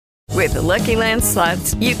With the Lucky Land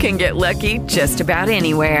Slots, you can get lucky just about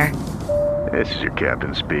anywhere. This is your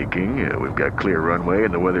captain speaking. We've got clear runway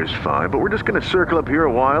and the weather's fine, but we're just going to circle up here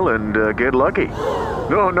a while and get lucky.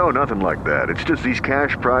 No, nothing like that. It's just these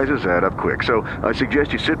cash prizes add up quick. So I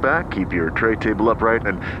suggest you sit back, keep your tray table upright,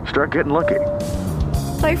 and start getting lucky.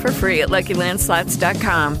 Play for free at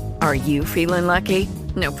LuckyLandSlots.com. Are you feeling lucky?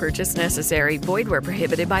 No purchase necessary. Void where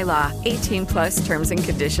prohibited by law. 18 plus terms and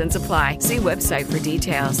conditions apply. See website for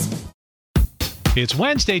details. It's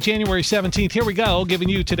Wednesday, January 17th. Here we go, giving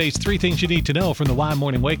you today's 3 things you need to know from the Y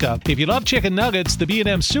Morning Wake Up. If you love chicken nuggets, the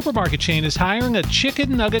B&M supermarket chain is hiring a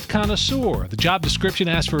chicken nugget connoisseur. The job description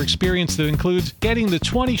asks for experience that includes getting the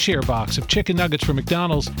 20-share box of chicken nuggets from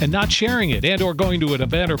McDonald's and not sharing it, and or going to an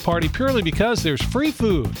event or party purely because there's free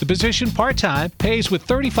food. The position, part-time, pays with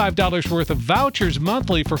 $35 worth of vouchers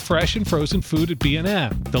monthly for fresh and frozen food at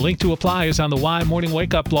B&M. The link to apply is on the Y Morning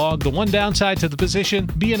Wake Up blog. The one downside to the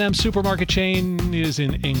position, B&M supermarket chain is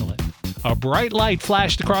in England. A bright light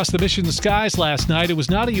flashed across the Michigan skies last night. It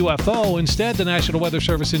was not a UFO. Instead, the National Weather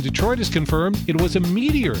Service in Detroit has confirmed it was a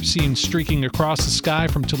meteor seen streaking across the sky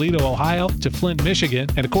from Toledo, Ohio to Flint, Michigan.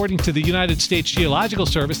 And according to the United States Geological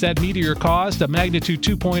Service, that meteor caused a magnitude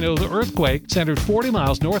 2.0 earthquake centered 40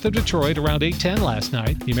 miles north of Detroit around 8:10 last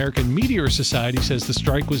night. The American Meteor Society says the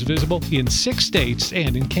strike was visible in 6 states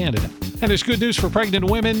and in Canada. And there's good news for pregnant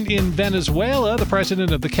women in Venezuela. The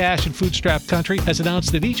president of the cash and food-strapped country has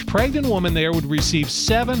announced that each pregnant woman there would receive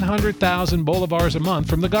 700,000 bolivars a month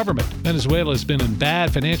from the government. Venezuela has been in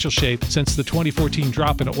bad financial shape since the 2014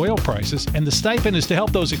 drop in oil prices, and the stipend is to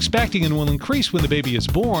help those expecting and will increase when the baby is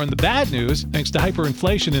born. The bad news, thanks to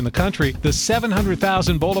hyperinflation in the country, the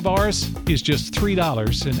 700,000 bolivars is just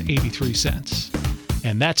 $3.83.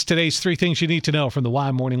 And that's today's 3 things you need to know from the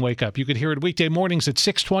Y Morning Wake Up. You can hear it weekday mornings at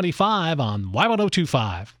 6:25 on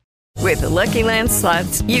Y1025. With the Lucky Land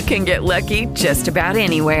Slots, you can get lucky just about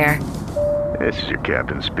anywhere. This is your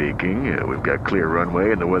captain speaking. We've got clear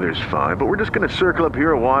runway and the weather's fine, but we're just going to circle up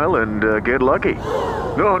here a while and get lucky.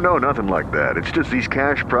 No, nothing like that. It's just these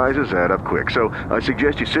cash prizes add up quick. So I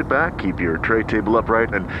suggest you sit back, keep your tray table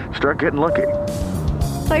upright, and start getting lucky.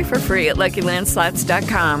 Play for free at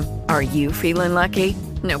LuckyLandSlots.com. Are you feeling lucky?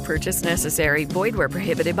 No purchase necessary. Void where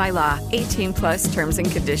prohibited by law. 18 plus terms and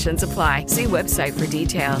conditions apply. See website for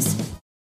details.